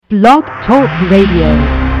Blog Talk Radio.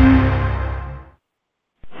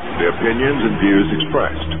 The opinions and views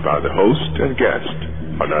expressed by the host and guest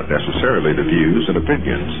are not necessarily the views and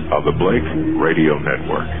opinions of the Blake Radio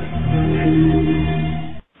Network.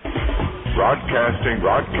 Broadcasting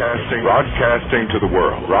to the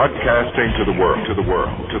world.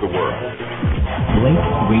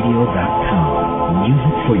 BlakeRadio.com.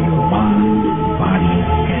 Music for your mind, body,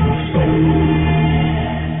 and soul.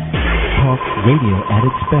 Talk radio at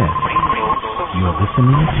its best. You're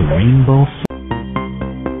listening to Rainbow Soul.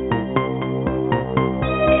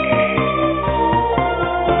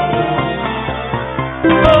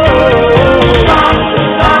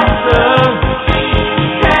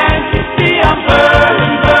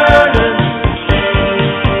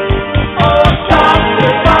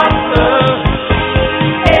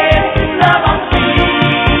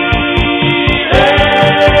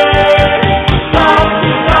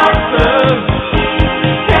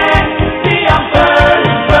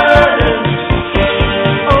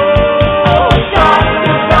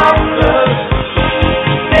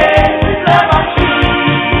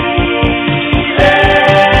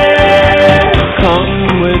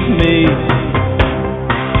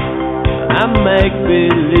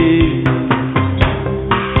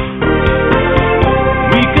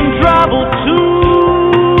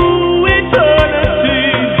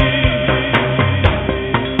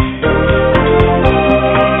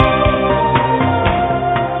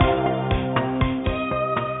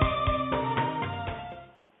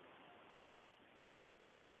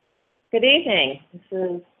 Good evening. This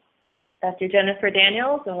is Dr. Jennifer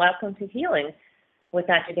Daniels, and welcome to Healing with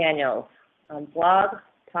Dr. Daniels on Blog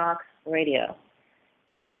Talk Radio.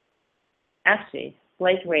 Actually,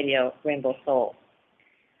 Blake Radio, Rainbow Soul.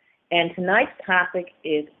 And tonight's topic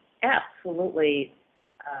is absolutely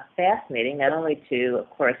fascinating, not only to, of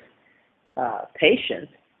course,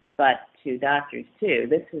 patients, but to doctors too.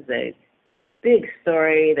 This is a big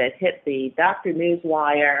story that hit the Doctor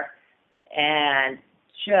Newswire and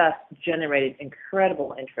just generated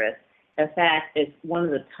incredible interest. In fact, it's one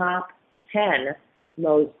of the top 10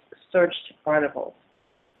 most searched articles.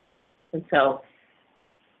 And so,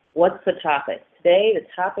 what's the topic? Today, the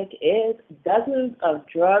topic is dozens of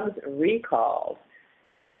drugs recalled.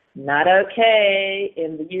 Not okay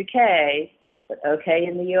in the UK, but okay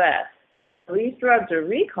in the US. So these drugs are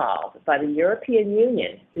recalled by the European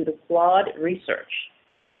Union due to flawed research.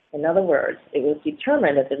 In other words, it was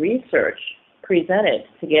determined that the research presented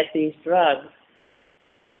to get these drugs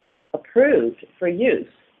approved for use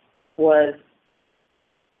was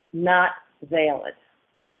not valid.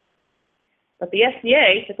 But the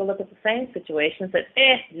FDA took a look at the same situation and said,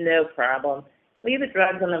 no problem. Leave the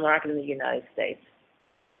drugs on the market in the United States.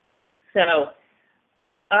 So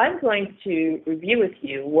I'm going to review with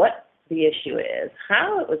you what the issue is,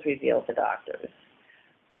 how it was revealed to doctors,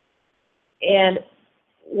 and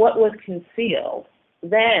what was concealed.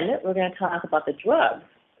 Then we're going to talk about the drugs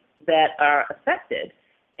that are affected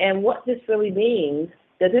and what this really means.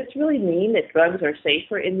 Does this really mean that drugs are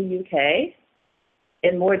safer in the UK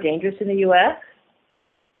and more dangerous in the US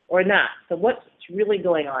or not? So what's really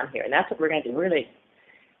going on here? And that's what we're going to do. We're going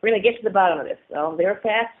to get to the bottom of this. So their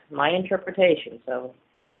facts, my interpretation. So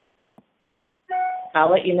I'll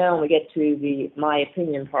let you know when we get to the my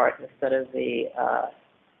opinion part instead of the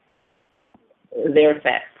their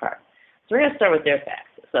facts part. So we're going to start with their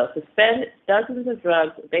facts. So suspend dozens of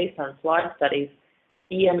drugs based on flawed studies,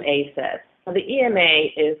 EMA says. Now the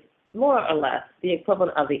EMA is more or less the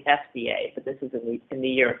equivalent of the FDA, but this is in the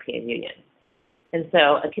European Union. And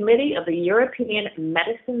so a committee of the European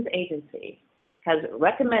Medicines Agency has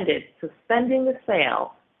recommended suspending the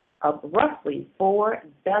sale of roughly 4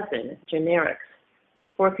 dozen generics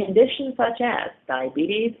for conditions such as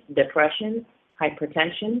diabetes, depression,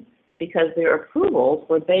 hypertension, because their approvals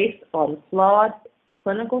were based on flawed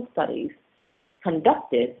clinical studies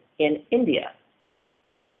conducted in India,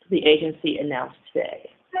 the agency announced today.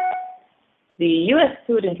 The U.S.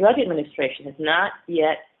 Food and Drug Administration has not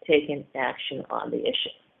yet taken action on the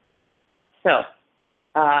issue. So,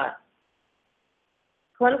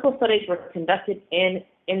 clinical studies were conducted in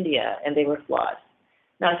India, and they were flawed.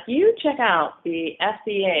 Now, if you check out the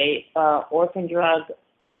FDA orphan drug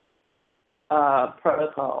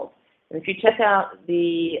protocols, and if you check out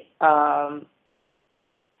the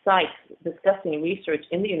sites discussing research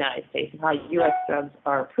in the United States and how U.S. drugs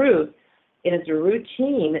are approved, it is a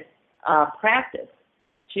routine practice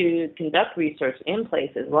to conduct research in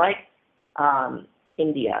places like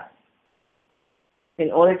India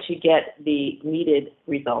in order to get the needed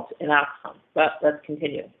results and outcomes. But let's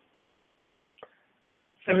continue.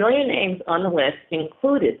 Familiar names on the list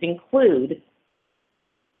include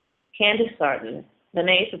candesartan,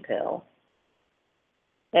 danazepam,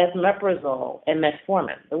 esomeprazole, and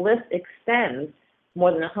metformin. The list extends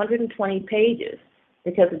more than 120 pages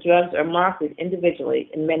because the drugs are marketed individually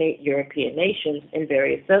in many European nations in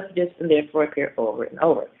various dosages and therefore appear over and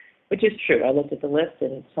over, which is true. I looked at the list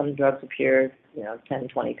and some drugs appear, 10,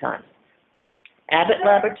 20 times. Abbott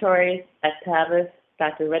Laboratories, Actavis,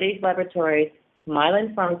 Dr. Reddy's Laboratories,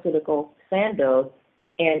 Mylan Pharmaceuticals, Sandoz,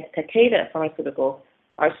 and Takeda Pharmaceuticals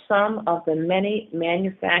are some of the many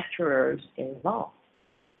manufacturers involved.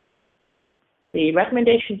 The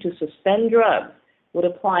recommendation to suspend drugs would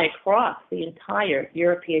apply across the entire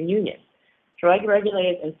European Union. Drug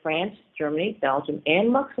regulators in France, Germany, Belgium,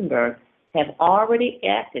 and Luxembourg have already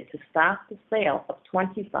acted to stop the sale of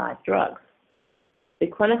 25 drugs. The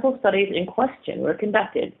clinical studies in question were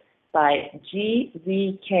conducted by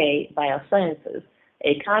GVK Biosciences,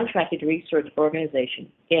 a contracted research organization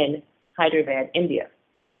in Hyderabad, India.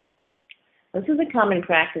 This is a common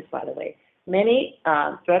practice, by the way. Many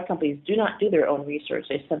drug companies do not do their own research.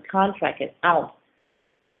 They subcontract it out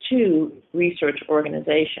to research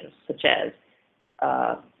organizations such as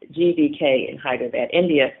GVK in Hyderabad,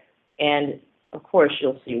 India, and of course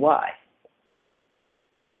you'll see why.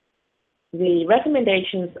 The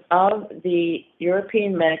recommendations of the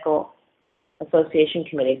European Medical Association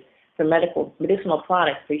Committee for Medicinal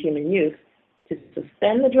Products for Human Use to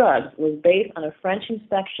suspend the drugs was based on a French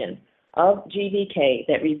inspection of GVK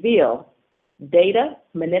that revealed data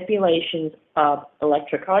manipulations of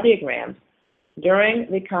electrocardiograms during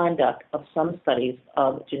the conduct of some studies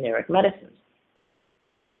of generic medicines.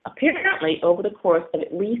 Apparently, over the course of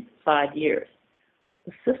at least 5 years,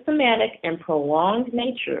 the systematic and prolonged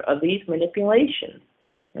nature of these manipulations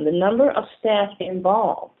and the number of staff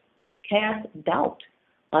involved cast doubt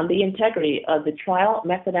on the integrity of the trial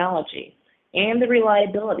methodology and the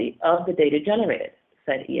reliability of the data generated,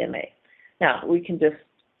 said EMA. Now, I'm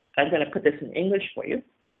going to put this in English for you.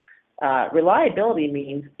 Reliability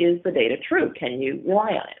means, is the data true? Can you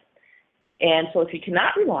rely on it? And so if you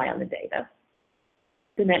cannot rely on the data,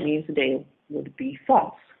 then that means the data would be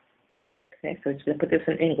false. Okay, so I'm just going to put this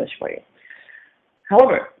in English for you.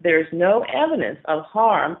 However, there is no evidence of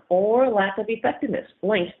harm or lack of effectiveness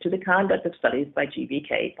linked to the conduct of studies by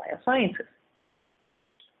GVK Biosciences.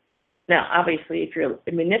 Now, obviously, if you're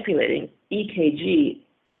manipulating EKG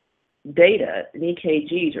data, and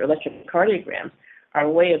EKGs or electrocardiograms are a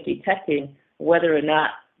way of detecting whether or not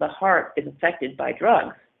the heart is affected by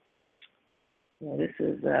drugs. This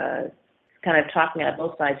is kind of talking out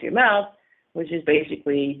both sides of your mouth, which is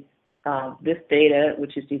basically this data,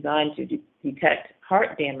 which is designed to detect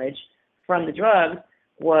heart damage from the drug,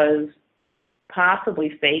 was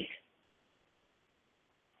possibly fake,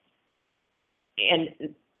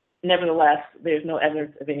 and nevertheless, there's no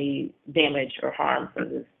evidence of any damage or harm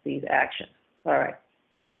from these actions. All right.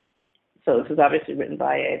 So this is obviously written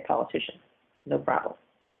by a politician. No problem.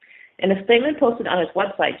 In a statement posted on its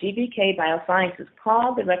website, GVK Biosciences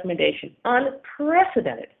called the recommendation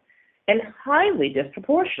unprecedented and highly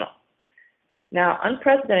disproportional. Now,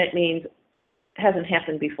 unprecedented means hasn't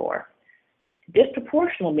happened before.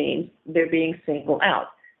 Disproportional means they're being singled out.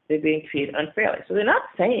 They're being treated unfairly. So they're not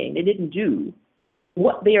saying they didn't do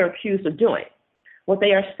what they are accused of doing. What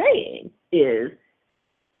they are saying is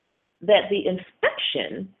that the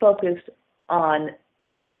inspection focused on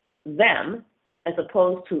them as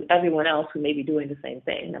opposed to everyone else who may be doing the same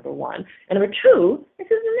thing, number one. And number two, this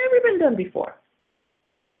has never been done before.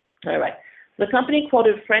 All right. The company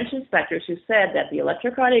quoted French inspectors who said that the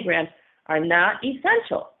electrocardiograms are not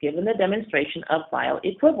essential given the demonstration of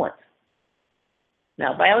bioequivalence.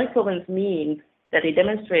 Now, bioequivalence means that they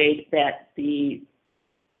demonstrate that the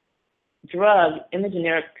drug in the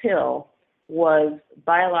generic pill was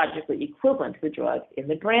biologically equivalent to the drug in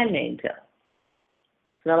the brand name pill.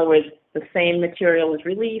 So in other words, the same material was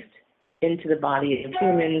released into the body of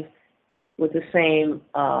humans with the same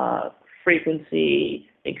frequency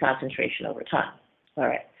and concentration over time. All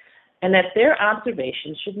right. And that their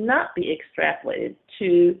observations should not be extrapolated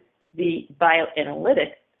to the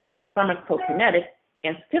bioanalytic, pharmacokinetic,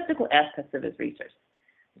 and statistical aspects of his research.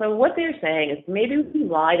 So what they're saying is maybe we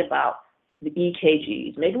lied about the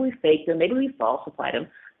EKGs, maybe we faked them, maybe we falsified them,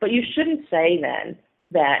 but you shouldn't say then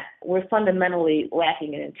that we're fundamentally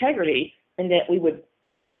lacking in integrity and that we would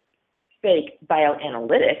fake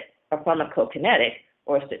bioanalytic or pharmacokinetic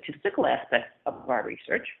or statistical aspects of our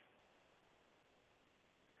research.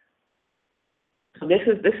 So this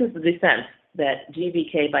is the defense that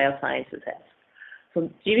GVK Biosciences has. So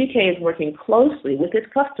GVK is working closely with its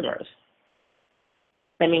customers.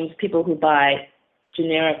 That means people who buy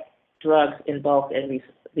generic drugs in bulk, and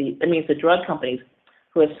that means the drug companies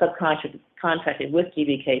who has subcontracted with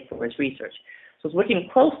GBK for its research. So it's working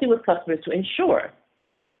closely with customers to ensure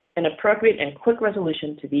an appropriate and quick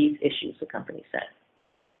resolution to these issues, the company said.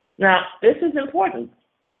 Now, this is important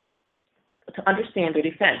to understand their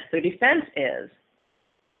defense. Their defense is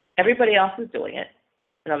everybody else is doing it.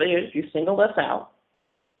 In other words, you singled us out.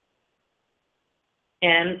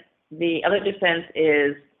 And the other defense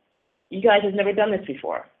is you guys have never done this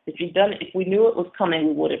before. If we knew it was coming,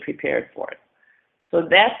 we would have prepared for it. So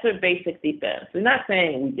that's their basic defense. They're not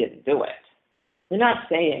saying we didn't do it. They're not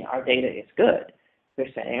saying our data is good.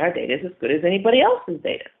 They're saying our data is as good as anybody else's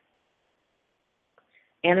data.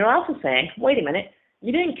 And they're also saying, wait a minute,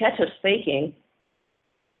 you didn't catch us faking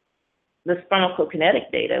the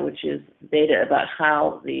pharmacokinetic data, which is data about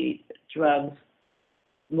how the drugs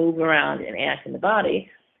move around and act in the body,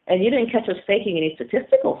 and you didn't catch us faking any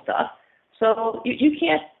statistical stuff. So you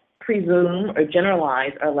can't presume or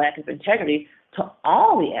generalize our lack of integrity to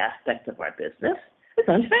all the aspects of our business. It's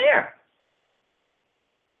unfair.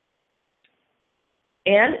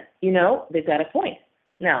 And, they've got a point.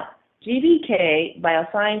 Now, GBK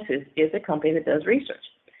Biosciences is a company that does research.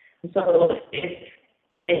 And so if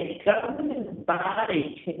a government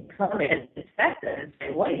body can come in and inspect it and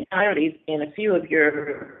say, what irregularities in a few of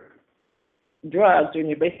your drugs or in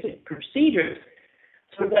your basic procedures,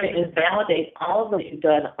 so we're going to invalidate all of what you've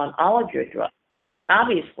done on all of your drugs.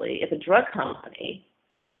 Obviously, if a drug company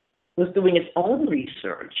was doing its own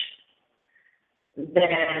research,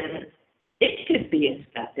 then it could be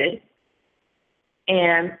inspected,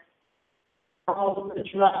 and all of the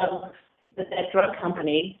drugs that drug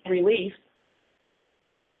company released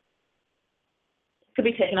could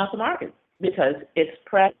be taken off the market because its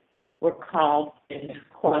practices were called into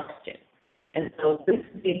question. And so this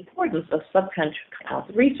is the importance of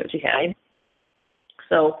subcontracted research again.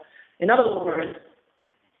 So, in other words,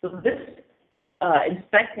 this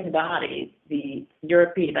inspecting body, the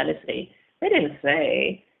European entity, they didn't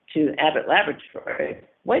say to Abbott Laboratories,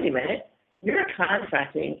 wait a minute, you're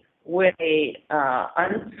contracting with a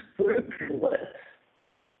unscrupulous,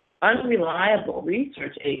 unreliable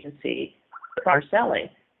research agency for selling.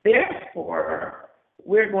 Therefore,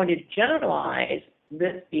 we're going to generalize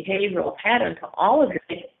this behavioral pattern to all of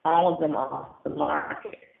them off the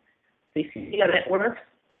market. So you see how that works?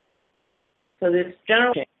 So this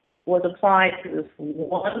general was applied to this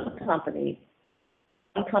one company.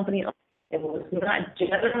 It was not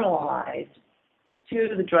generalized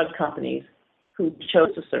to the drug companies who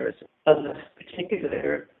chose the service of this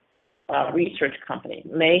particular research company.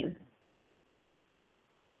 May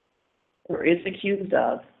or is accused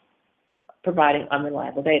of providing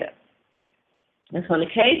unreliable data. And so in the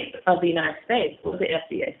case of the United States, what does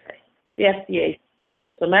the FDA say? The FDA,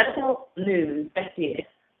 so medical news, FDA,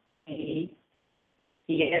 the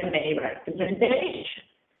EMA recommendation.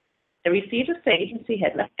 It received a state agency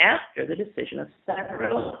headline after the decision of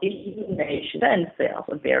several EU nations and sales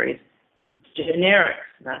of various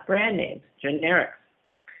generics, not brand names, generics.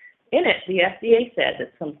 In it, the FDA said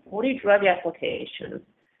that some 40 drug applications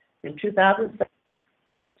from 2007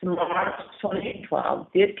 to March 2012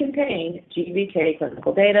 did contain GBK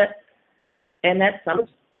clinical data, and that some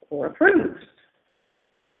were approved.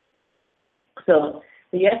 So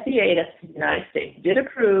the FDA, that's the United States, did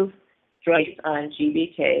approve drugs on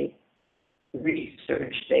GBK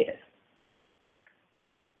research data.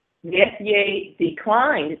 The FDA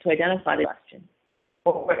declined to identify the question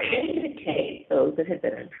or indicate those that had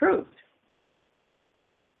been approved.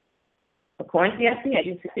 According to the FDA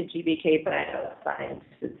agency, the GBK Biosciences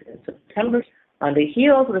in September on the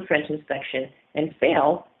heels of the French inspection and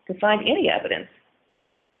failed to find any evidence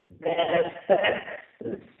that affects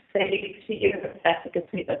the safety or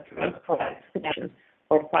efficacy of drug products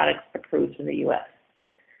or products approved in the U.S.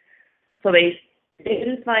 So they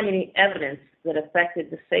didn't find any evidence that affected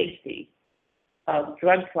the safety of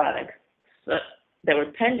drug products that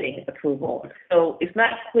were pending approval. So it's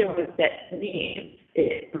not clear what that means.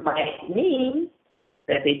 It might mean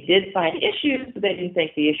that they did find issues, but they didn't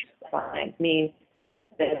think the issues were fine. It means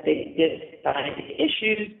that they did find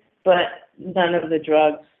issues, but none of the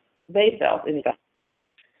drugs they felt in the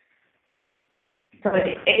So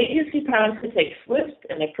the agency promised to take swift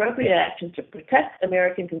and appropriate action to protect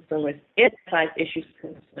American consumers if it finds issues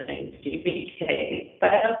concerning GBK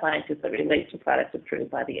Biosciences that relate to products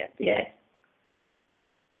approved by the FDA.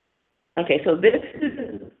 Okay, so this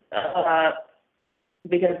is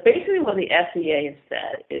because basically what the FDA has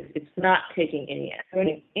said is it's not taking any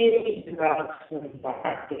action, any drugs from the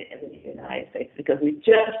market in the United States because we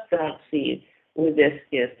just don't see where this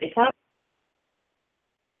is a problem.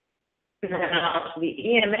 Now, the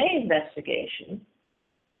EMA investigation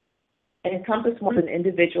and encompass more than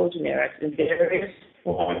individual generics in various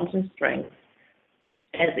forms and strengths,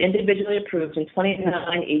 as individually approved in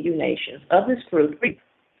 29 EU nations. Of this group,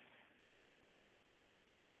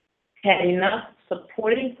 had enough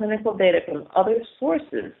supporting clinical data from other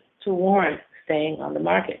sources to warrant staying on the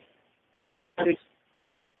market.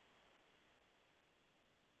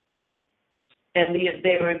 And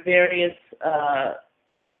there were various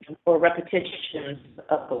or repetitions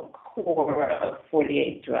of the core of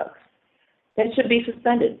 48 drugs that should be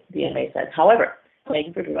suspended, the EMA says. However,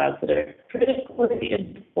 making for drugs that are critically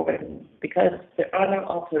important because there are no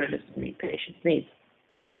alternatives to meet patients' needs.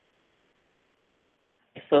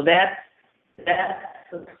 So that's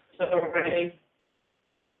the story,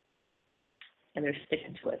 and they're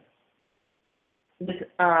sticking to it. This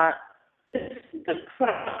is the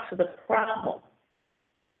crux of the problem.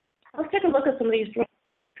 Let's take a look at some of these drugs.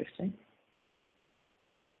 Interesting.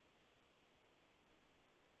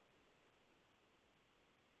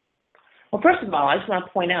 Well, first of all, I just want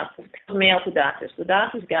to point out, mail to doctors. The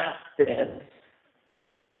doctors got this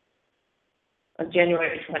on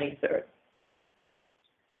January 23rd.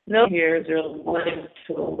 No, here there are links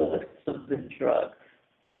to a list of the drugs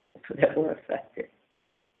that were affected.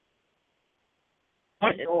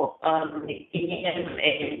 On the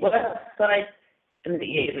EMA website, and the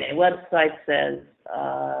EMA website says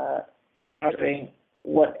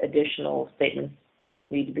what additional statements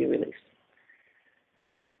need to be released.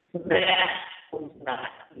 That was not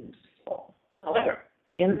useful. However,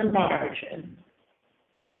 in the margin,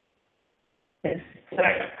 they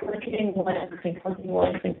start clicking links and clicking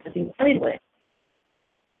links and clicking links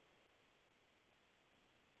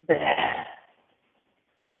that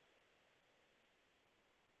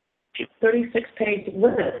 36-page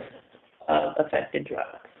list of affected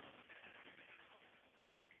drugs.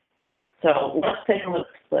 So let's take a look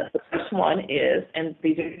at this list. The first one is, and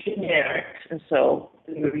these are generics, and so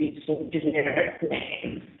we're using generic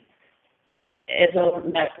names.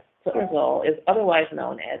 Esomeprazole is otherwise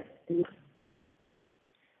known as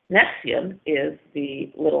Nexium is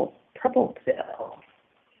the little purple pill.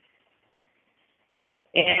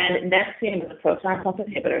 And Nexium is a proton pump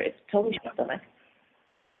inhibitor. It's totally stomach.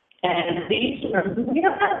 And these are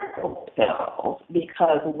miracle pills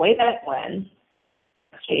because way back when,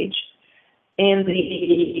 stage, in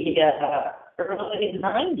the early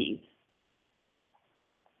 90s,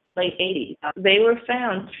 late 80s, they were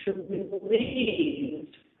found to relieve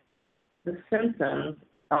the symptoms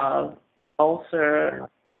of ulcer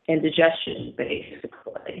and digestion,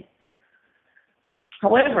 basically.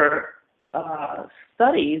 However,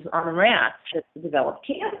 studies on rats that developed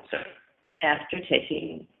cancer after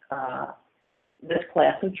taking this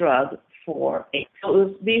class of drug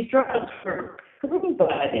these drugs were approved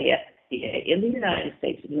by the FDA in the United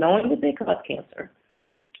States, knowing that they cause cancer.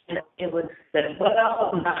 And it was said,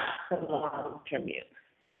 well, not for long-term use.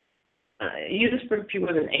 Used for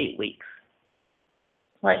fewer than 8 weeks.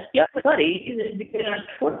 Like, yeah, study,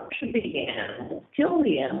 torture the animals, kill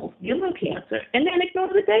the animals, give them cancer, and then ignore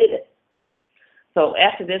the data. So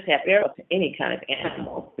after this happened, there was any kind of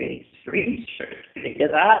animal-based research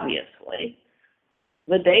because obviously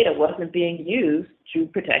the data wasn't being used to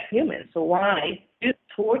protect humans. So why do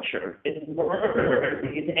torture and murder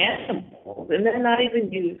these animals and then not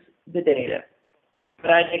even use the data?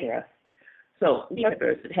 But I digress. So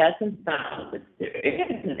it has been found that there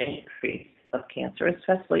is an increase of cancer,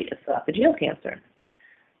 especially esophageal cancer.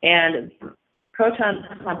 And proton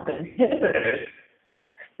pump inhibitors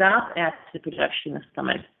stop acid production in the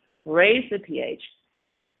stomach, raise the pH,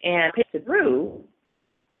 and push it through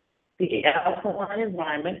the alkaline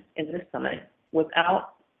environment in the stomach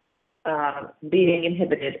without being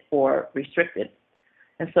inhibited or restricted.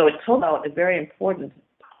 And so it told out a very important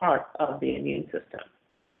part of the immune system.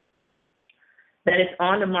 That it's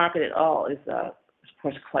on the market at all is, of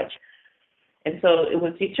course, quite. And so it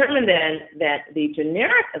was determined then that the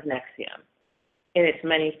generic of Nexium in its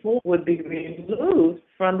many forms would be removed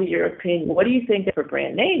from the European. What do you think of a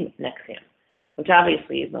brand name Nexium, which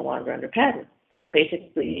obviously is no longer under patent?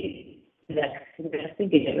 Basically, Nexium has been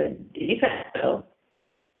given de facto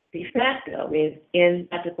means in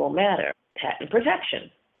practical matter, patent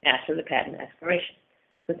protection after the patent expiration.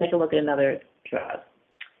 Let's take a look at another drug.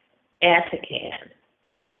 Atacand.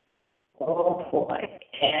 Oh boy,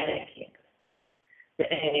 Atacand.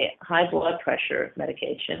 A high blood pressure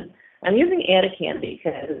medication. I'm using Atacand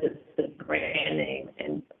because it's the brand name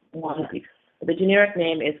and one. The generic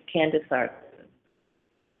name is Candesartan.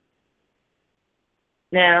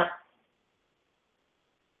 Now,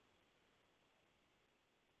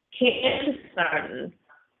 Candesartan,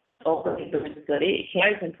 overly good study,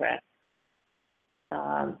 carries in practice.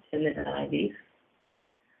 in the 90s.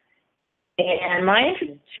 And my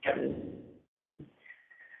interest in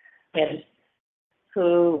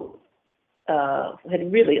who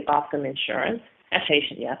had really awesome insurance, a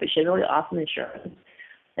patient, yeah, but she had really awesome insurance.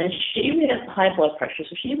 And she had high blood pressure,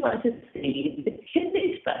 so she wanted to see the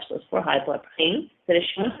kidney specialist for high blood pressure. That if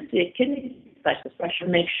she wanted to see a kidney specialist, she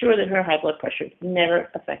would make sure that her high blood pressure never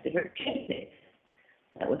affected her kidneys.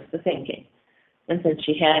 That was the thinking. And since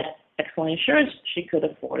she had excellent insurance, she could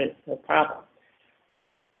afford it, no problem.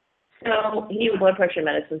 So he used blood pressure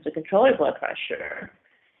medicines to control her blood pressure,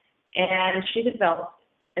 and she developed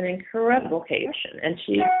an incredible patient. And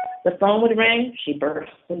the phone would ring, she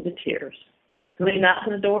burst into tears. Somebody knocked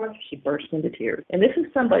on the door, she burst into tears. And this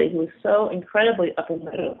is somebody who was so incredibly upper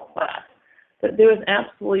middle class that there was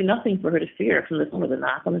absolutely nothing for her to fear from the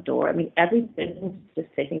knock on the door. I mean, everything was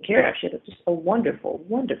just taken care of. She had just a wonderful,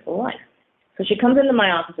 wonderful life. So she comes into my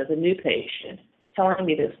office as a new patient, telling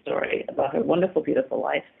me this story about her wonderful, beautiful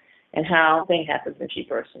life and how things happened when she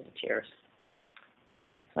burst into tears.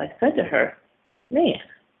 So I said to her, man,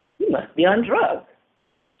 you must be on drugs.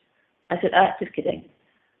 I said, just kidding.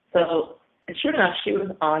 So, and sure enough, she was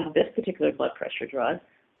on this particular blood pressure drug,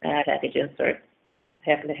 a package insert. I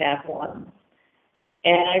happened to have one.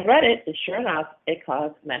 And I read it, and sure enough, it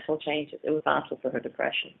caused mental changes. It was responsible for her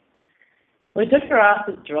depression. We took her off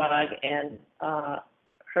the drug, and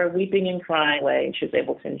her weeping and crying away, she was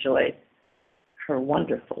able to enjoy her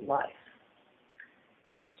wonderful life.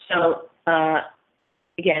 So,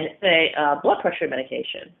 again, it's a blood pressure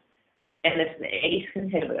medication, and it's an ACE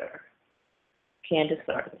inhibitor,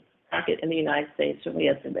 Candesartan. Market in the United States certainly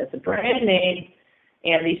as a brand name,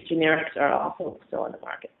 and these generics are also still in the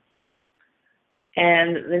market.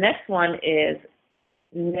 And the next one is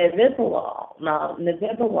Nebivolol. Now,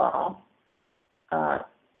 Nebivolol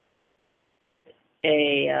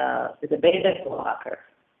is a beta blocker,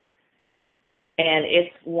 and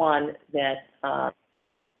it's one that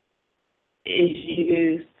is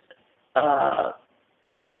used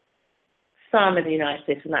some in the United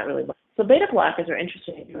States, but not really much. So beta blockers are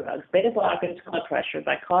interesting drugs. Beta blockers blood pressure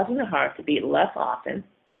by causing the heart to beat less often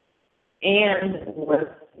and with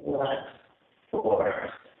less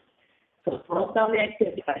force. So it slows down the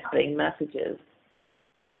activity by sending messages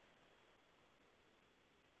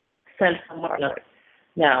sent from one another.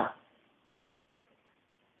 Now,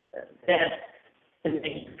 that is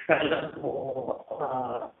incredible.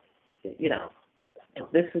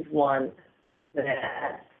 This is one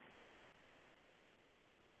that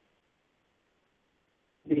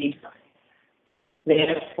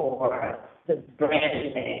therefore the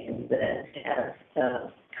brand name that has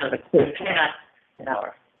kind of a clear path in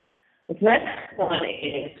our. The next one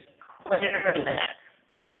is Clarinex.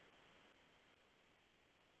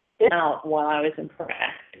 Now, while I was in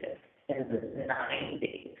practice in the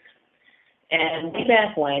 90s, and way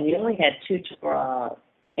back when you only had two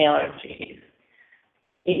allergies,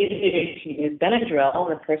 either you could use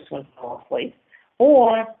Benadryl and the person would fall asleep,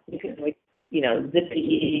 or you could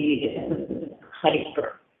zippy and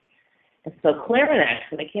hyper. And so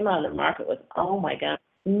Clarinex, when they came out on the market, was, oh my God,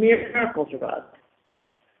 miracle drug.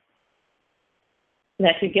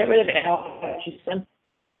 That could get rid of allergy symptoms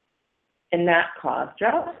and not cause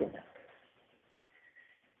drowsiness.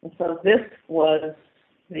 And so this was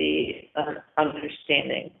the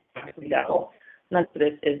understanding. Not for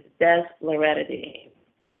this is desloratadine.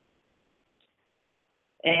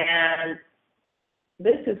 And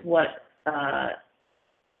this is what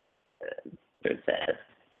it says.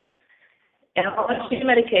 An allergy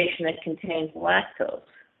medication that contains lactose.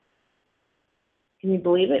 Can you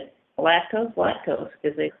believe it? Lactose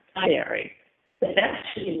is a dairy that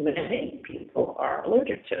actually many people are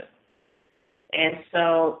allergic to. And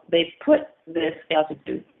so they put this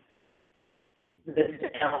allergy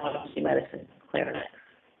medicine, Clarinex.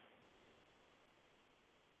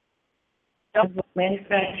 The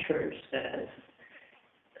manufacturer says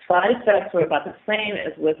side effects were about the same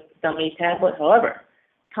as with dummy tablet. However,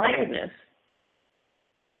 tiredness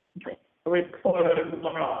reported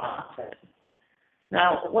more often.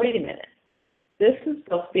 Now, wait a minute. This is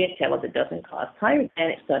supposed to be a tablet that doesn't cause tiredness.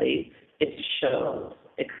 And studies, it shows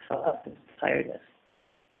it causes tiredness.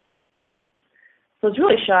 So it's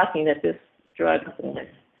really shocking that this drug is in it.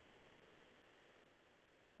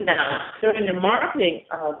 Now, during the marketing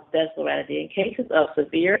of desloratadine, cases of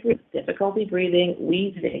severe difficulty breathing,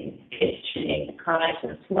 wheezing, itching, hives,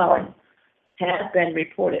 and swelling have been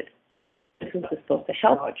reported. This is supposed to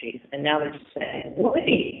help allergies, and now they're just saying,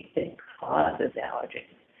 wait, it causes allergies.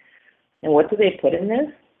 And what do they put in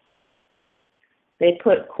this? They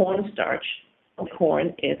put cornstarch.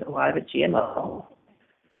 Corn is a lot of a GMO.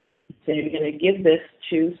 So you're going to give this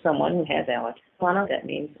to someone who has allergies. That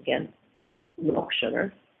means, again, milk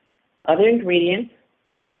sugar. Other ingredients,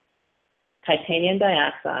 titanium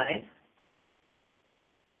dioxide,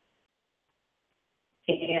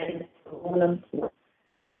 and aluminum.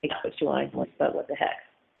 That's what you want to know, but what the heck.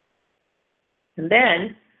 And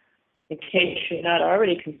then, in case you're not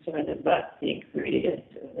already concerned about the ingredients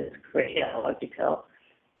in this great allergy pill,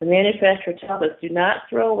 the manufacturer tells us do not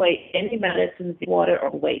throw away any medicines, water, or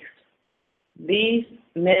waste. These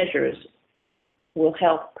measures will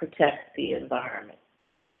help protect the environment.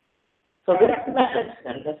 So this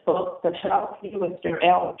medicine that's supposed to help you with your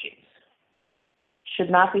allergies should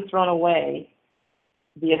not be thrown away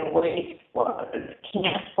via wastewater. You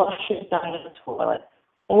can't flush it down the toilet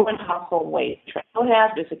or in household waste. Don't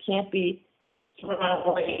have this. It can't be thrown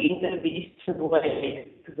away either of these two ways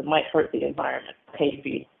because it might hurt the environment.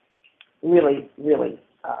 Tasty, really, really,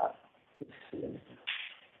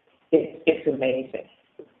 it's amazing.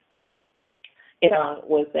 It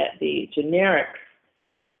was that the generic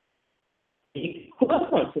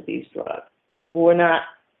equivalents of these drugs were not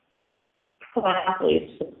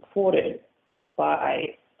properly supported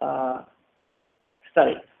by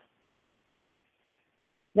studies.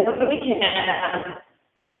 Then we have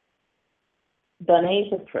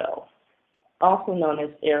Donepezil, also known as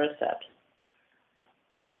Aricept.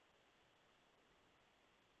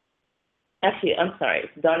 Actually, I'm sorry,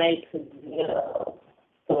 it's Donepezil.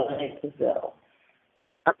 Donepezil.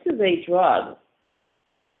 This is a drug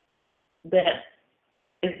that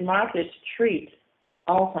is marketed to treat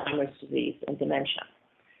Alzheimer's disease and dementia.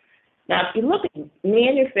 Now, if you look at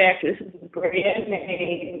manufacturers, this is a brand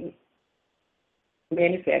name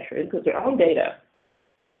manufacturers because their own data,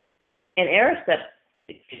 and Aricept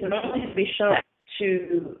can only be shown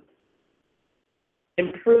to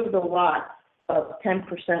improve the lot of 10%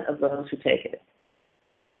 of those who take it.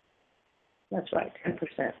 That's right,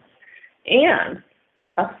 10%. And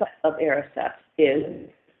a side of Aricept is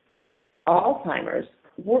Alzheimer's,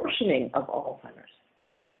 worsening of Alzheimer's.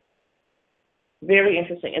 Very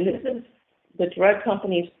interesting. And this is the drug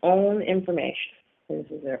company's own information. This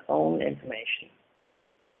is their own information.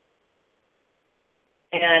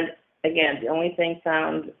 And again, the only thing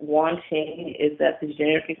found wanting is that the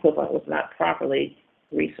generic equivalent was not properly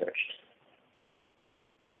researched.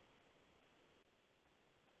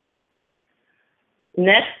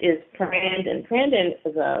 Next is Prandin. Prandin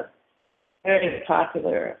is a very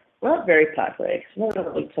popular, well, not very popular, it never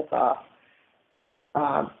really took off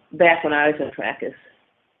back when I was in practice.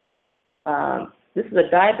 This is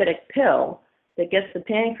a diabetic pill that gets the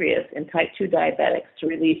pancreas in type 2 diabetics to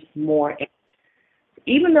release more insulin.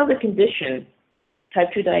 Even though the condition,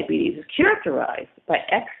 type 2 diabetes, is characterized by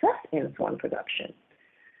excess insulin production,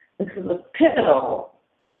 this is a pill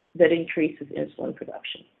that increases insulin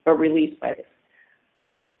production or release by this.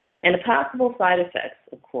 And the possible side effects,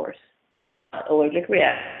 of course, allergic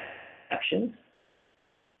reactions.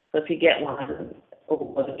 So if you get one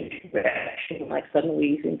allergic reaction, like sudden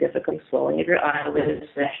wheezing, difficulty swelling of your eyelids,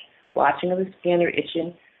 watching of the skin or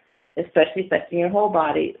itching, especially affecting your whole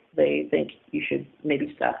body, they think you should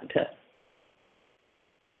maybe stop the pill.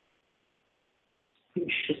 You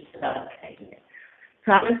should stop taking it.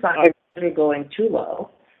 Common signs are going too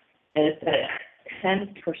low, and it's at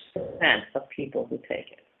 10% of people who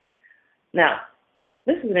take it. Now,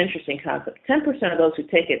 this is an interesting concept. 10% of those who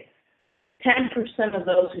take it, 10% of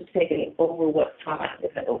those who take it over what time?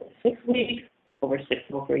 Is that over 6 weeks,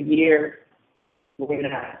 over a year? We're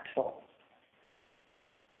not told.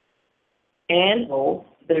 And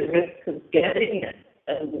the risk of getting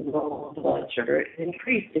a low blood sugar is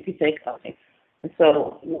increased if you take something. And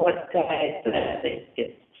so what diabetic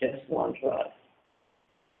is just one drug.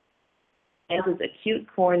 And this is acute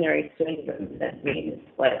coronary syndrome. That means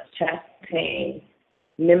like chest pain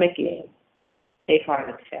mimicking a heart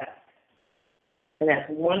attack. And that's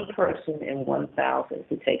one person in 1,000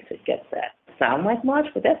 who takes it gets that. Sound like much,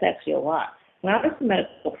 but that's actually a lot. When I was in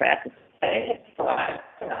medical practice, I had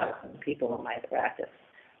 5,000 people in my practice.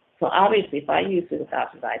 So obviously, if I used it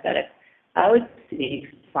without diabetic, I would see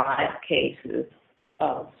 5 cases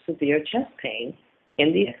of severe chest pain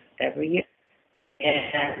in the every year.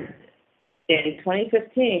 And in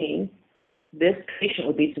 2015, this patient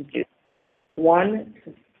would be subdued. 1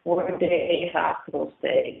 to 4-day hospital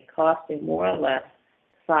stay costing more or less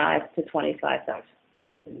 $5,000 to $25,000.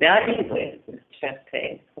 Evaluated with chest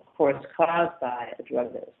pain, of course, caused by a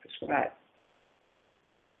drug that was prescribed.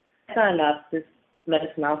 That's not enough. This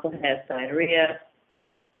medicine also has diarrhea,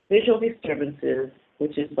 visual disturbances,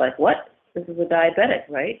 which is like, what? This is a diabetic,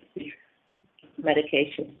 right?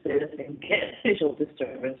 medication and get visual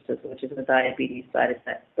disturbances, which is a diabetes side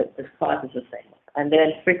effect, but this cause is the same. And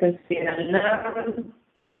then frequency unknown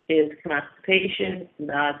is constipation,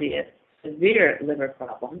 nausea, severe liver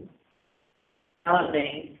problems,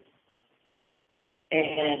 vomiting,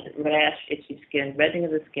 and rash, itchy skin, reddening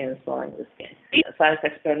of the skin, swelling of the skin. Side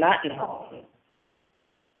effects are not known,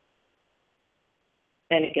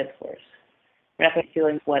 and it gets worse. Rapid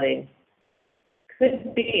feeling, sweating,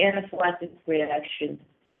 could be anaphylactic reaction.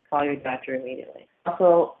 Call your doctor immediately.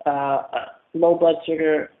 Also, low blood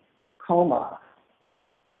sugar, coma,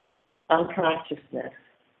 unconsciousness,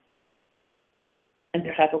 and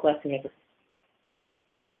hypoglycemia.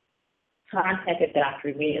 Contact a doctor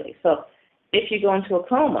immediately. So, if you go into a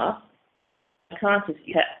coma, unconscious,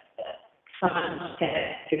 you have to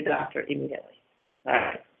contact your doctor immediately. All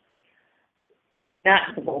right. Not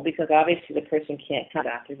possible because obviously the person can't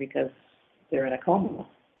contact a doctor because they're in a coma.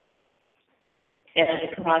 And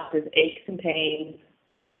it causes aches and pains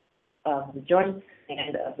of the joints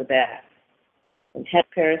and of the back, and head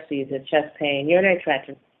paresthesia, chest pain, urinary tract,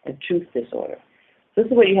 and tooth disorder. This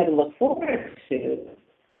is what you have to look forward to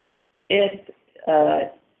if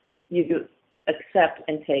you accept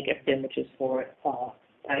and take everything which is for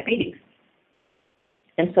diabetes.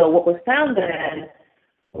 And so what was found then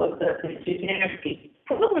was that the generic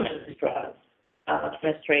equivalent of this drug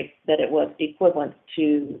demonstrate that it was equivalent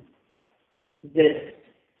to this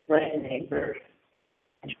brand name version.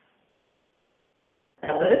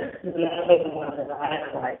 Now this is another one that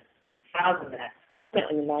I like, Fosamax,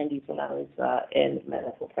 in the 90s when I was in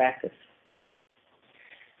medical practice.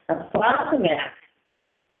 Now, Fosamax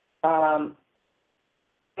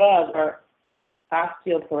drugs are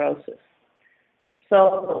osteoporosis.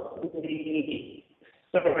 So the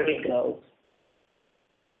story goes,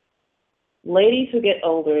 ladies who get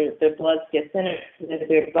older, their bloods get thinner,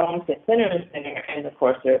 their bones get thinner and thinner, and of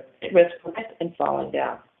course they're at risk for death and falling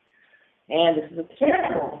down. And this is a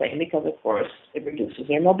terrible thing because, of course, it reduces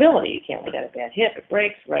their mobility. You can't let out a bad hip, it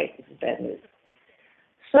breaks, right? This is bad news.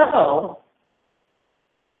 So,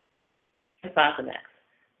 Fosamax.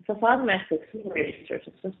 So Fosamax did some research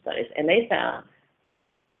and some studies, and they found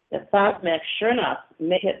that Fosamax, sure enough,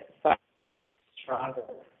 made hip stronger.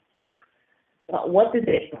 But what did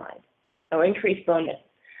they find? Or increased bone density.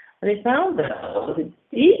 They found, though, the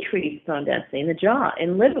decreased bone density in the jaw,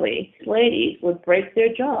 and literally, ladies would break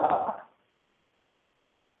their jaw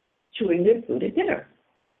chewing their food at dinner.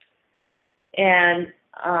 And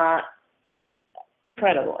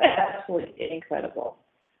incredible, absolutely incredible.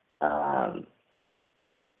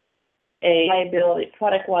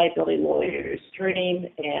 Product liability lawyers dream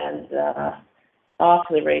and off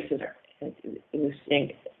to the races. And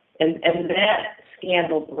that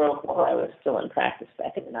scandal broke while I was still in practice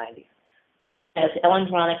back in the 90s. As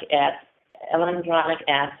alendronic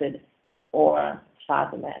acid or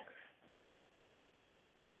Fosamax.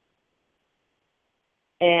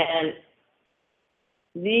 And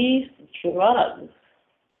these drugs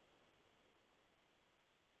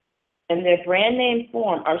in their brand name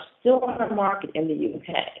form are still on the market in the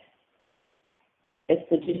UK. It's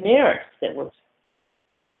the generics that were.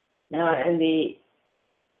 Now, in the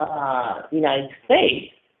United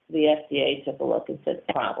States, the FDA took a look and said,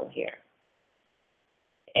 problem here.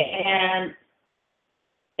 And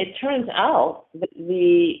it turns out that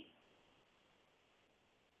the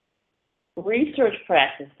research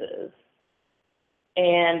practices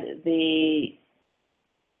and the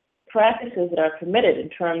practices that are permitted in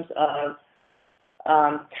terms of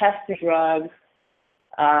testing drugs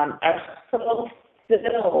are so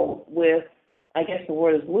filled with, I guess the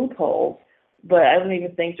word is loopholes, but I don't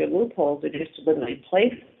even think they're loopholes, they're just literally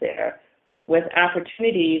placed there with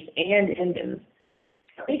opportunities and engines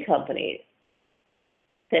for any company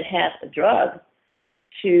that has a drug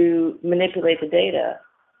to manipulate the data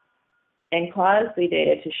and cause the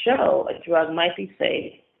data to show a drug might be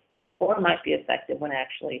safe or might be effective when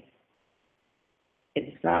actually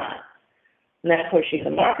it's not. And then, of course, you have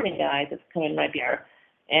the marketing guys that's coming right here,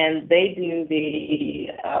 and they do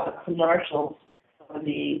the commercials and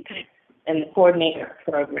the coordinator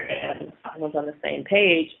program. Everyone's on the same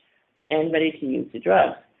page and ready to use the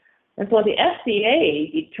drugs. And so the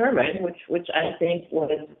FDA determined, which I think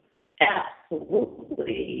was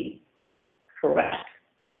absolutely correct,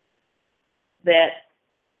 that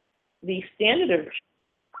the standard of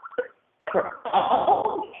for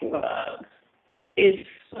all drugs is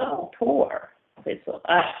so poor. Okay, so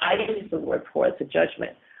I use the word poor, it's a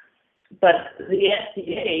judgment. But the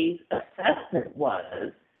FDA's assessment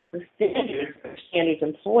was the standards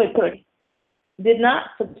employed did not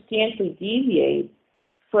substantially deviate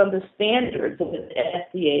from the standards that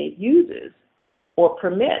the FDA uses or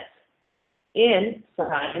permits in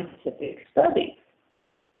scientific studies.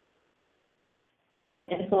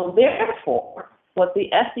 And so therefore, what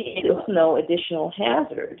the FDA does no additional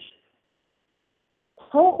hazards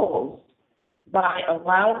posed by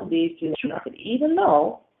allowing these to be marketed, even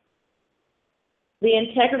though the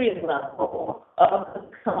integrity level of the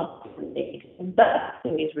company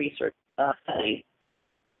conducting these research studies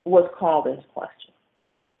was called into question.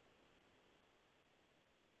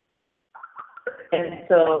 And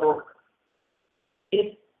so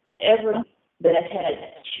if ever that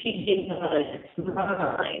had cheating on its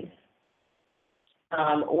mind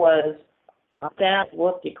was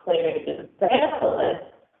declared invalid,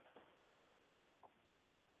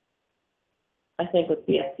 I think what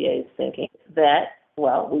the FDA is thinking that,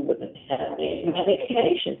 well, we wouldn't have any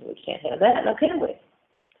medications. We can't have that, now can we?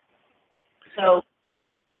 So,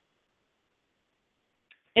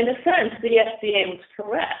 in a sense, the FDA was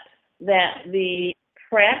correct that the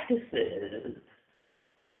practices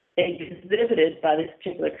exhibited by this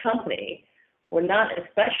particular company were not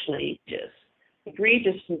especially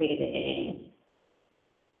egregious, meaning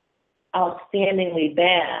outstandingly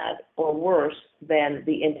bad or worse than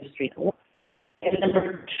the industry. And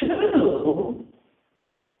number two,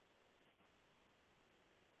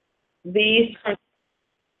 these are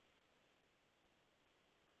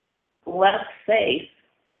less safe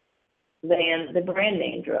than the brand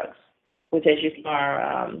name drugs, which, as you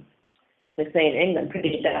are, they say in England,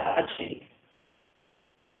 pretty dodgy.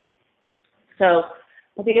 So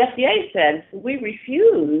what the FDA said, we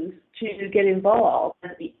refuse to get involved in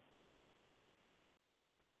the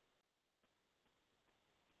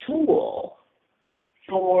tool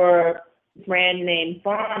for brand name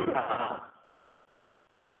pharma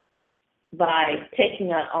by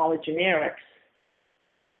taking out all the generics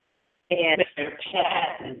and their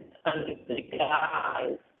patents under the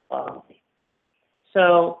guise of.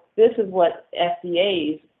 So this is what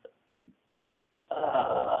FDA's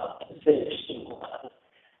position was.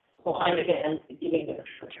 So I'm again giving it a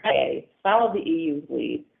try. Follow the EU's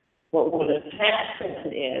lead. What would have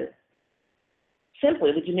happened is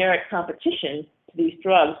simply the generic competition to these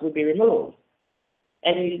drugs would be removed.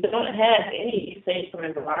 And you don't have any safer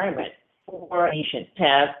environment for patients to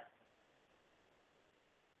have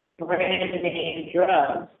brand name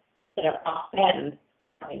drugs that are off patent,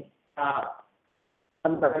 a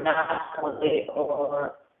monopoly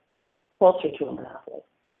or closer to a monopoly.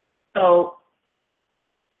 So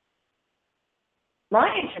my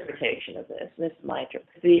interpretation of this, and this is my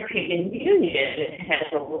interpretation, the European Union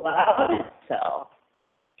has allowed itself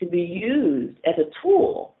to be used as a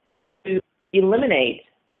tool to eliminate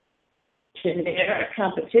generic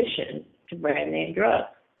competition to brand name drugs.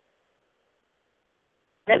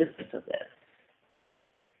 That is of this.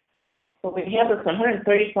 So we have this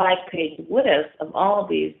 135-page list of all of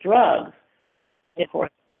these drugs, of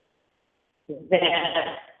course,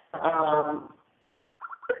 that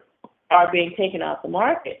are being taken off the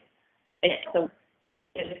market. And so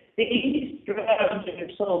if these drugs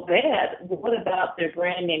are so bad, what about their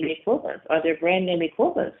brand name equivalents? Are their brand name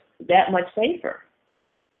equivalents that much safer?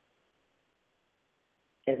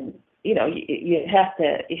 And you know, you have to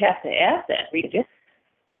ask that.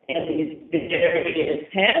 And these various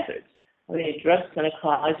hazards. I mean, a drug's going to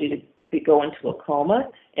cause you to go into a coma,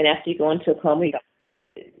 and after you go into a coma,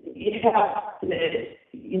 you have to,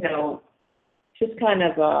 you know, just kind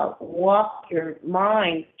of walk your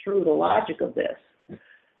mind through the logic of this.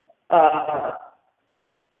 The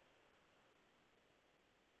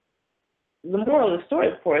moral of the story,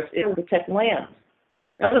 of course, is protect lambs.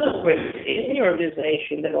 In other words, any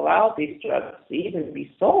organization that allows these drugs to even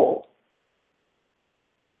be sold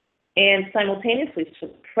and simultaneously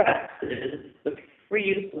suppresses the free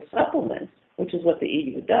use of supplements, which is what the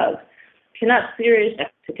EU does, cannot seriously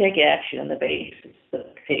to take action on the basis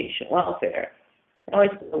of patient welfare. I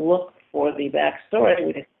always look for the backstory,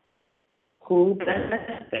 which is who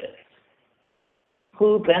benefits.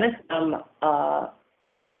 Who benefits from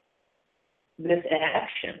this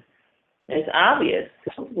action? And it's obvious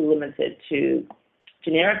it's limited to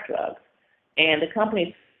generic drugs, and the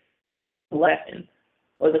company selected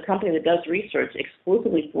or the company that does research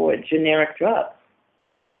exclusively for generic drugs.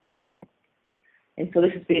 And so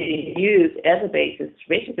this is being used as a basis to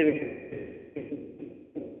basically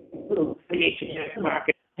create generic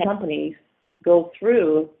market. Companies go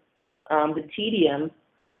through the tedium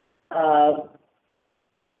of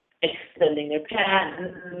extending their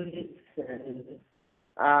patents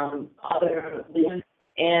and other, and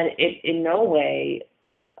it in no way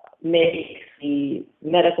makes the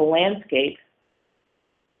medical landscape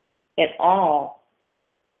at all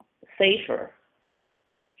safer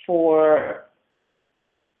for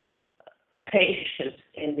patients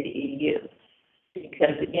in the EU,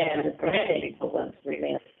 because again, the brand equivalents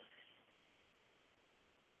remain.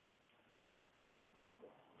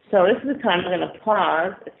 So this is the time we're going to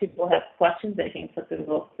pause. If people have questions, they can put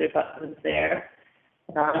their buttons there.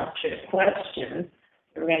 And I'll answer questions.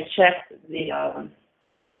 We're going to check the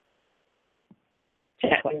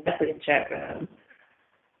chat room.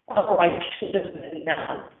 Oh, I should have been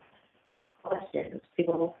questions.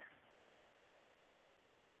 People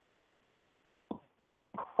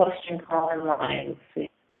question call in line.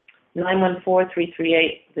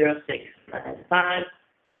 914-338-0695.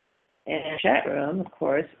 And chat room, of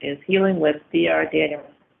course, is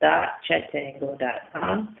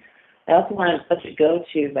healingwithdrdaniel.chattango.com. I also want to let you go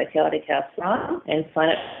to VitalityCast.com and sign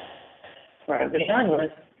up for our mailing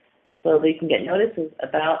list so that you can get notices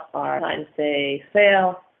about our Valentine's Day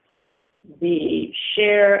sale, the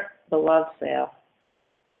Share the Love sale.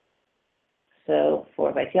 So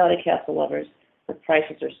for Vitality Capsule lovers, the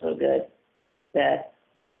prices are so good that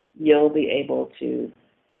you'll be able to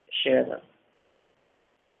share them.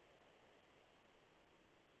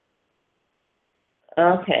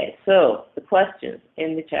 Okay, so the questions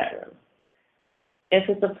in the chat room. If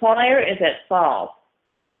the supplier is at fault,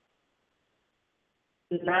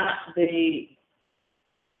 not the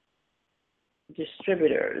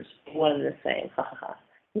distributors, one and the same.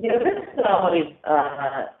 You know, this is always,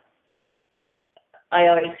 I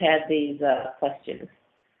always had these questions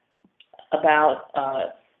about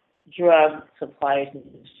drug suppliers and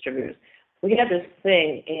distributors. We have this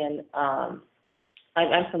thing in, I'm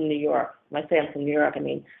from New York. When I say I'm from New York, I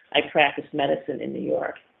mean I practice medicine in New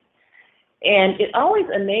York. And it always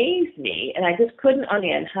amazed me, and I just couldn't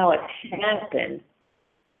understand how it happened,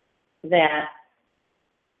 that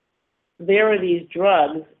there were these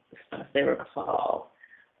drugs, they were called,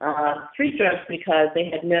 street drugs, because they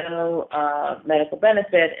had no medical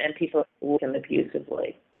benefit and people were using them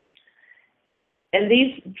abusively. And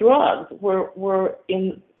these drugs were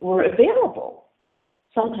available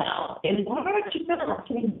somehow in large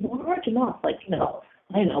amounts, like, I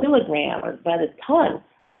don't know, milligram or by the ton.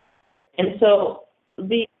 And so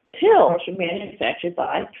the pills were manufactured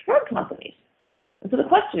by drug companies. And so the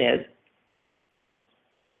question is,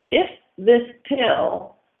 if this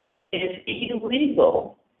pill is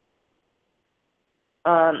illegal,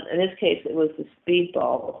 in this case it was the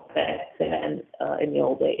speedball back then, in the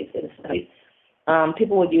old days, in the 70s,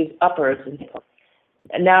 people would use uppers,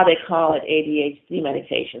 and now they call it ADHD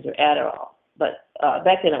medications or Adderall. But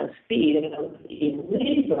back then it was speed, and it was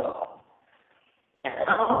illegal. And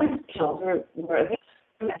all these pills were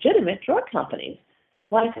legitimate drug companies.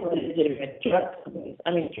 Why are legitimate drug companies?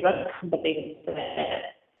 I mean, drug companies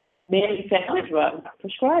that manufacture drugs,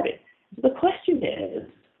 prescribe it. So the question is,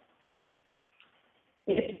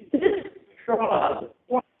 if this drug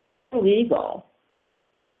is illegal,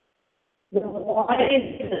 then why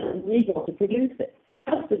is it illegal to produce it?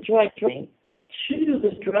 How's the drug getting to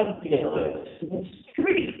the drug dealers in the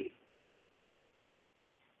street?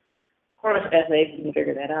 Of course, as they can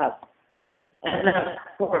figure that out. And then,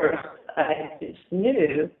 of course, I just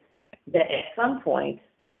knew that at some point,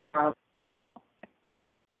 the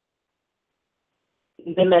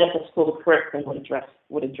medical school curriculum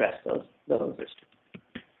would address those issues.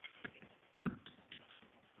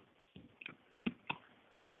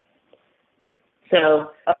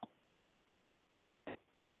 So,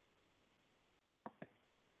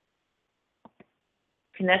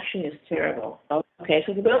 connection is terrible. Okay,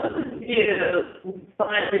 so for those of you who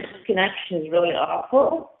find this connection is really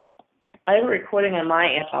awful, I have a recording on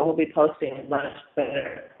my app. I will be posting a much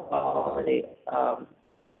better quality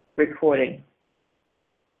recording.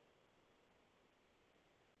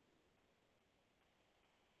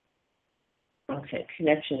 Okay,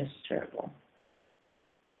 connection is terrible.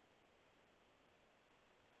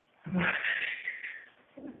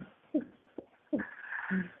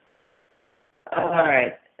 All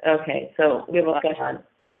right. Okay. So we have a discussion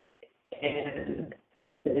in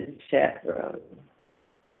the chat room.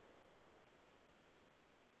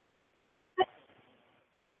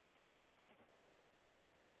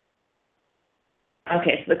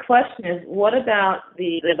 Okay. So the question is, what about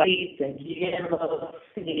the seeds and GMO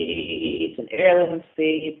seeds and heirloom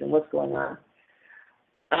seeds and what's going on?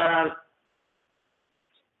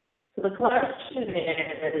 So the question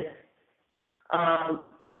is,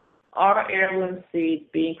 are heirloom seeds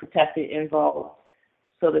being protected involved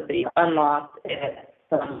so that they are unlocked at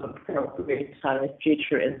some appropriate time in the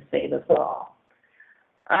future and save us all?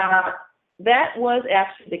 That was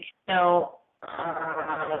actually the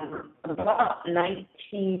about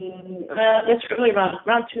 19, that's really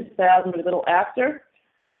around 2000, a little after,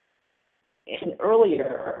 and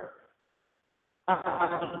earlier.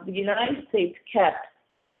 the United States kept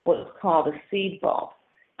what's called a seed vault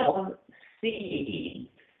of seeds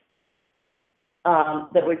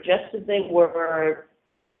that were just as they were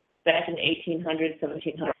back in 1800,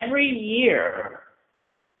 1700. Every year,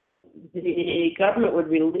 the government would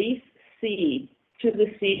release seeds to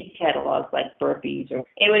the seed catalogs like Burpees, or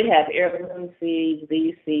it would have heirloom seeds,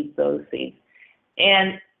 these seeds, those seeds.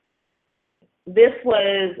 And this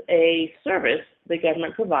was a service the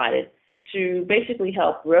government provided to basically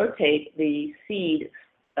help rotate the seed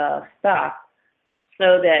stock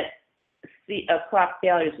so that crop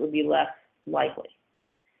failures would be less likely.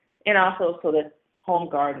 And also so that home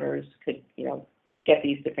gardeners could, get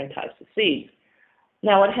these different types of seeds.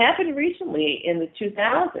 Now, what happened recently in the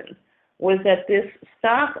 2000s was that this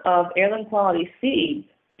stock of heirloom quality seeds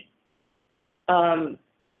that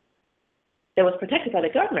was protected by the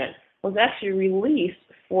government was actually released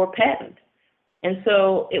for patent. And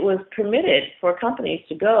so it was permitted for companies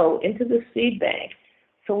to go into the seed bank,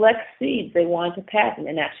 select seeds they wanted to patent,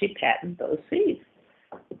 and actually patent those seeds.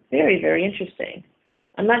 Very, very interesting.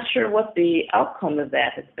 I'm not sure what the outcome of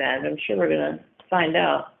that has been. I'm sure we're going to find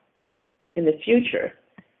out in the future.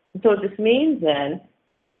 And so what this means then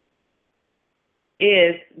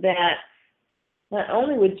is that not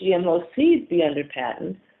only would GMO seeds be under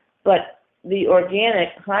patent, but the organic,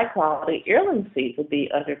 high-quality heirloom seeds would be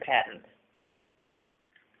under patent.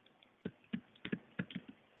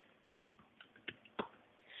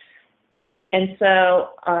 And so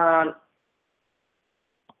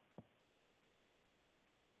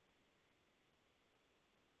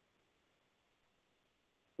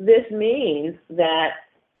this means that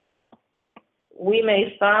we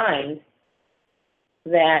may find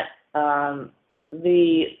that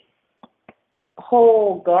the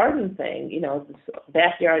whole garden thing, this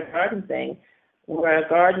backyard garden thing, where a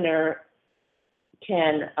gardener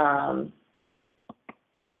can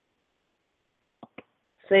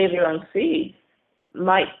save their own seeds,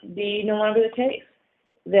 might be no longer the case.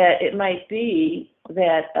 That it might be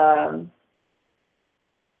that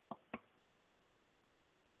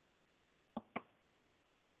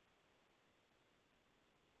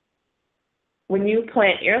when you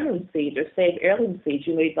plant heirloom seeds or save heirloom seeds,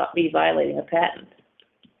 you may be violating a patent.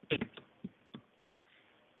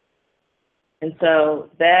 And so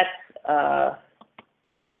that's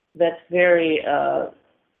very,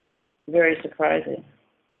 very surprising.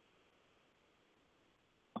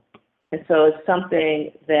 And so it's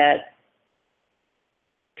something that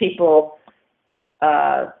people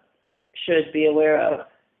should be aware of.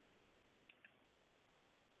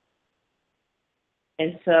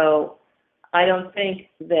 And so I don't think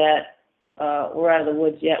that we're out of the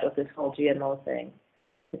woods yet with this whole GMO thing.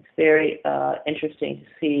 It's very interesting to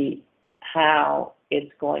see how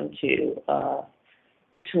it's going to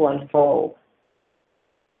unfold.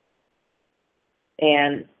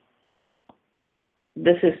 And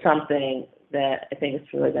this is something that I think is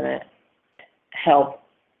really going to help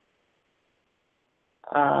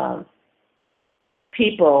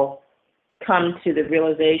people come to the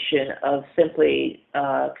realization of simply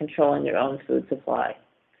controlling their own food supply.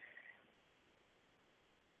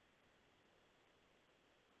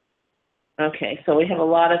 Okay, so we have a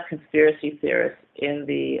lot of conspiracy theorists in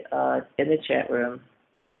the chat room,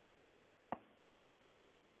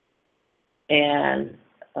 and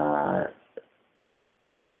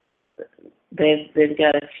they've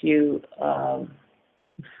got a few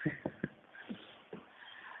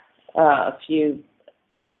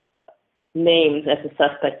names as a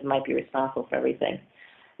suspect that might be responsible for everything.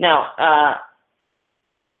 Now,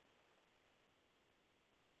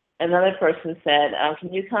 another person said,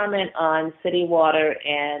 can you comment on city water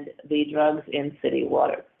and the drugs in city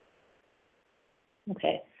water?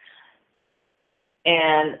 Okay.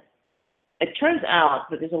 And it turns out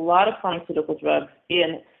that there's a lot of pharmaceutical drugs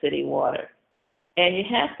in city water. And you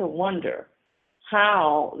have to wonder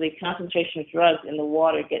how the concentration of drugs in the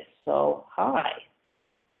water gets so high.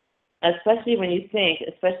 Especially when you think,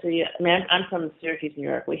 I'm from Syracuse, New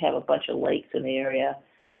York. We have a bunch of lakes in the area.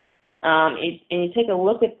 And you take a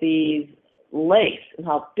look at these lakes and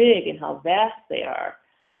how big and how vast they are,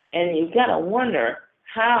 and you've got to wonder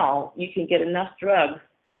how you can get enough drugs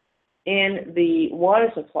in the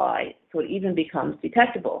water supply so it even becomes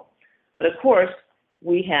detectable. But of course,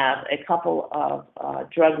 we have a couple of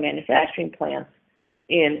drug manufacturing plants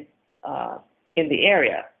in the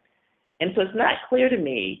area. And so it's not clear to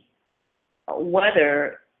me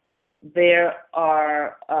whether there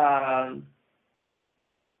are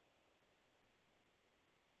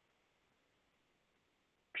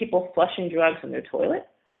people flushing drugs in their toilet,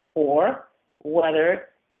 or whether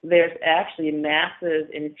there's actually massive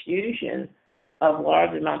infusion of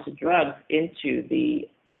large amounts of drugs into the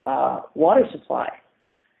water supply.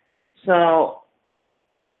 So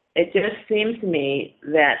it just seems to me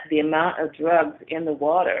that the amount of drugs in the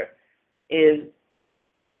water is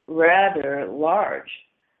rather large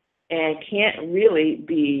and can't really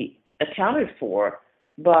be accounted for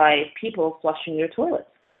by people flushing their toilets.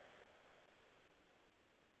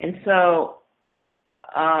 And so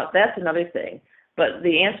that's another thing. But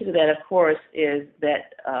the answer to that, of course, is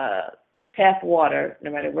that tap water,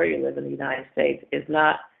 no matter where you live in the United States, is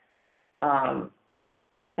not a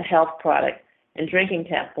health product, and drinking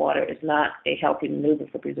tap water is not a healthy maneuver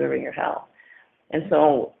for preserving your health. And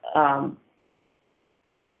so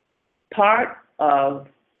part of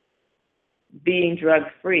being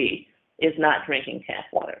drug-free is not drinking tap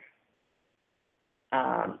water.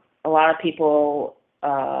 A lot of people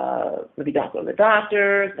maybe don't go to the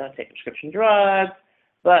doctor, don't take prescription drugs,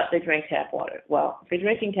 but they drink tap water. Well, if you're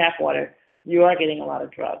drinking tap water, you are getting a lot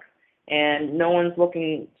of drugs, and no one's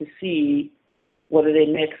looking to see whether they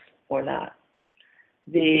mix or not.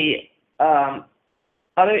 The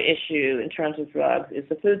other issue in terms of drugs is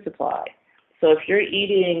the food supply. So if you're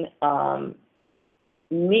eating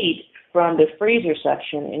meat from the freezer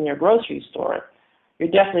section in your grocery store, you're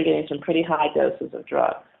definitely getting some pretty high doses of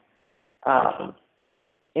drugs.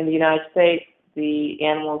 In the United States, the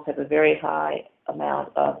animals have a very high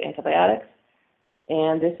amount of antibiotics,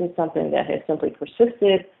 and this is something that has simply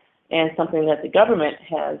persisted and something that the government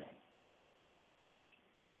has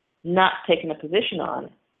not taken a position on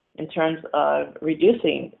in terms of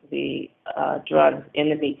reducing the drugs in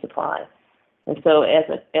the meat supply. And so as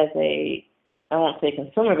a I won't say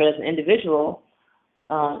consumer, but as an individual,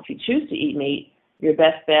 if you choose to eat meat, your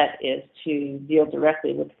best bet is to deal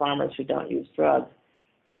directly with farmers who don't use drugs.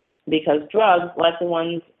 Because drugs, like the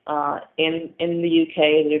ones in the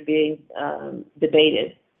UK that are being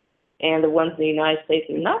debated, and the ones in the United States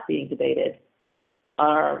that are not being debated,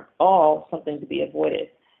 are all something to be avoided.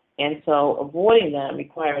 And so avoiding them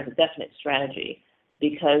requires a definite strategy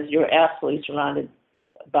because you're absolutely surrounded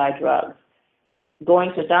by drugs.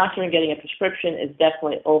 Going to a doctor and getting a prescription is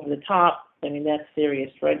definitely over the top. I mean, that's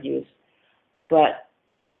serious drug use. But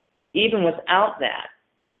even without that,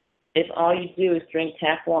 if all you do is drink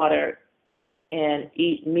tap water and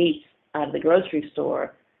eat meat out of the grocery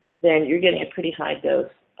store, then you're getting a pretty high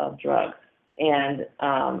dose of drugs. And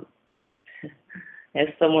as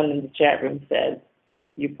someone in the chat room said,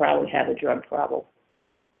 you probably have a drug problem.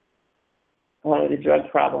 Only the drug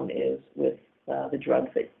problem is with the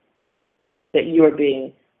drugs that you are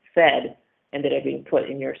being fed and that are being put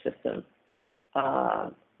in your system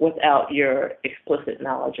without your explicit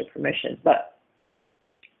knowledge or permission. But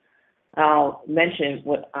I'll mention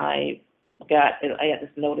what I got. I got this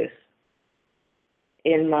notice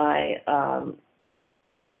in my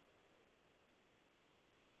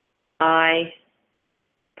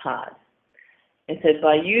iPod. It said,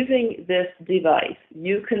 by using this device,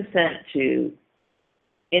 you consent to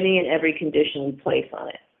any and every condition we place on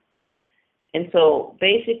it. And so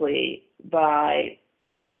basically, by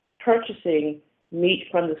purchasing meat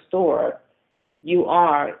from the store, you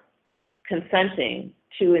are consenting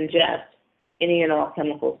to ingest any and all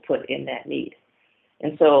chemicals put in that meat.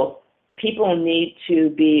 And so people need to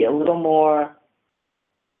be a little more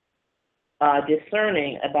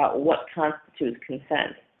discerning about what constitutes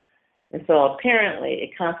consent. And so apparently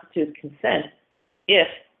it constitutes consent if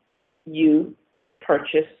you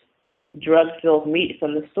purchase drug-filled meat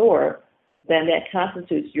from the store, then that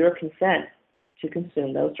constitutes your consent to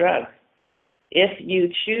consume those drugs. If you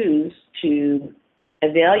choose to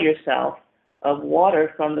avail yourself of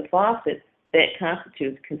water from the faucet, that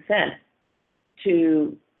constitutes consent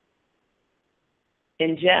to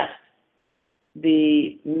ingest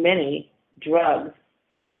the many drugs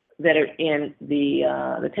that are in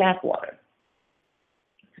the tap water.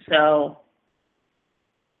 So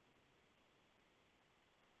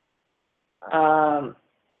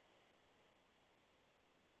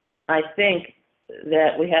I think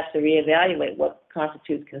that we have to reevaluate what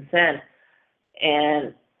constitutes consent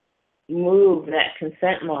and move that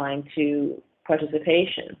consent line to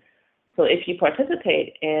participation. So if you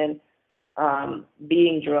participate in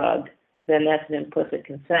being drugged, then that's an implicit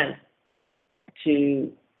consent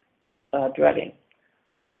to drugging.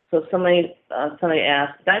 So somebody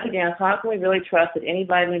asked, Dr. Gans, how can we really trust that any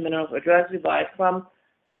vitamin, minerals, or drugs we buy from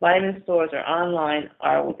vitamin stores or online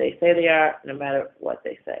are what they say they are, no matter what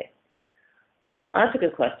they say? That's a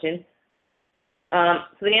good question. So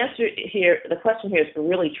the answer here, the question here is for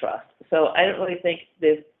really trust. So I don't really think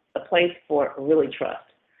there's a place for really trust.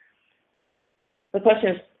 The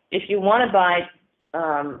question is, if you want to buy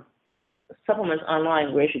supplements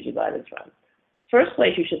online, where should you buy this from? first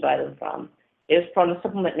place you should buy them from is from the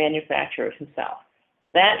supplement manufacturer himself.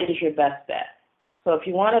 That is your best bet. So if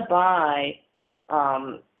you want to buy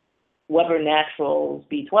Weber Naturals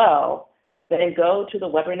B12, then go to the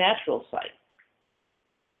Weber Naturals site.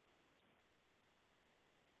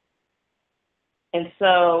 And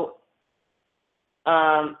so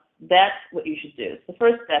that's what you should do. The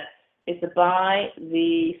first step is to buy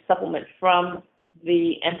the supplement from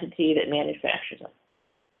the entity that manufactures them.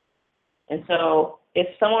 And so if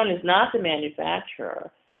someone is not the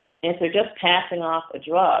manufacturer, and if they're just passing off a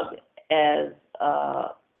drug as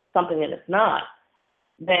something that it's not,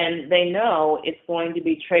 then they know it's going to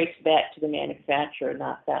be traced back to the manufacturer,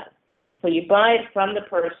 not them. So you buy it from the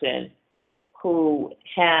person who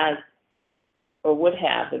has or would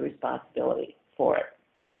have the responsibility for it.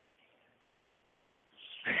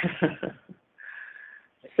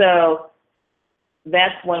 So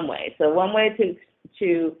that's one way. So one way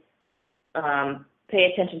to pay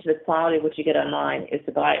attention to the quality of what you get online is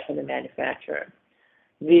to buy it from the manufacturer.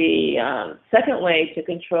 The second way to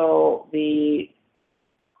control the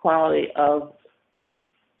quality of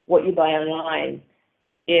what you buy online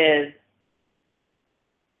is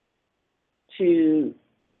to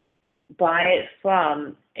buy it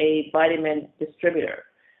from a vitamin distributor.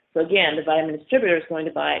 So again, the vitamin distributor is going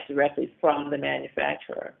to buy it directly from the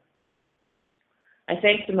manufacturer. I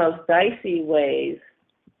think the most dicey ways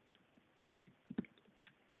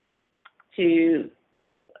to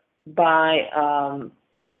buy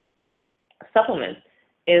supplements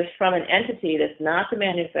is from an entity that's not the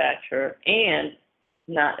manufacturer and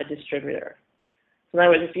not a distributor. So in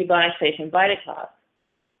other words, if you buy, say, from Vitacost,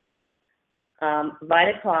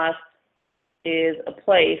 Vitacost is a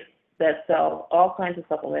place that sells all kinds of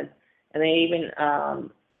supplements, and they even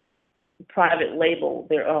private label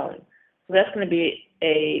their own. So that's going to be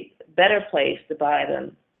a better place to buy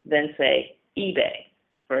them than, say, eBay,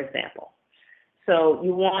 for example. So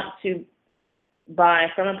you want to buy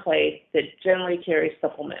from a place that generally carries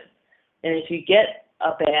supplements. And if you get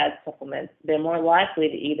a bad supplement, they're more likely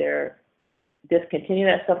to either discontinue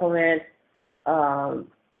that supplement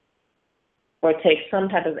or take some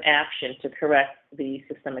type of action to correct the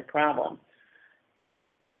systemic problem,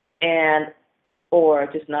 and or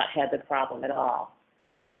just not have the problem at all.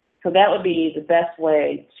 So that would be the best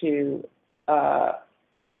way to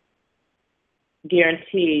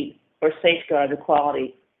guarantee or safeguard the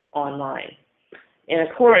quality online. And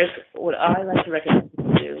of course, what I like to recommend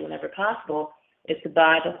you do whenever possible is to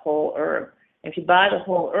buy the whole herb. If you buy the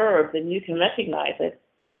whole herb, then you can recognize it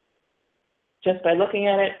just by looking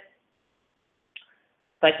at it,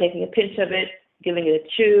 by taking a pinch of it, giving it a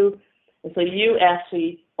chew, and so you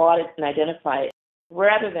actually audit and identify it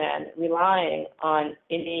rather than relying on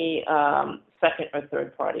any second or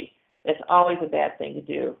third party. That's always a bad thing to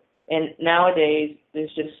do. And nowadays,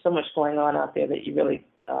 there's just so much going on out there that you really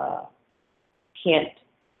can't,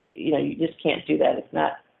 you just can't do that. It's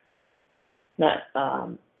not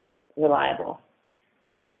reliable.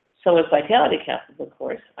 So with Vitality Capsules, of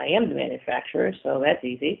course, I am the manufacturer, so that's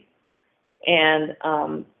easy. And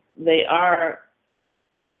they are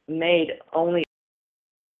made only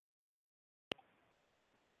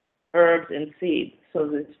herbs and seeds,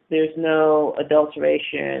 so there's no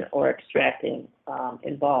adulteration or extracting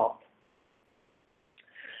involved.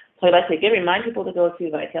 So I'd like to remind people to go to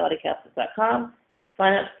vitalitycapsules.com,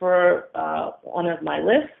 sign up for one of my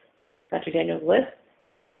lists, Dr. Daniel's list,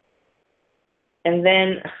 and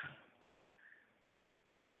then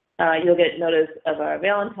you'll get notice of our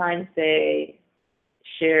Valentine's Day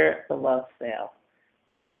Share the Love sale.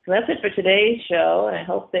 So that's it for today's show, and I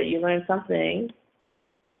hope that you learned something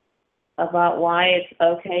about why it's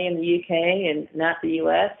okay in the UK and not the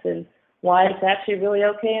US, and why it's actually really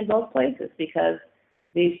okay in both places, because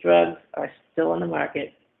these drugs are still on the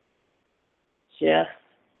market. Just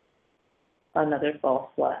another false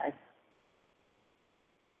flag.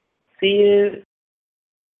 See you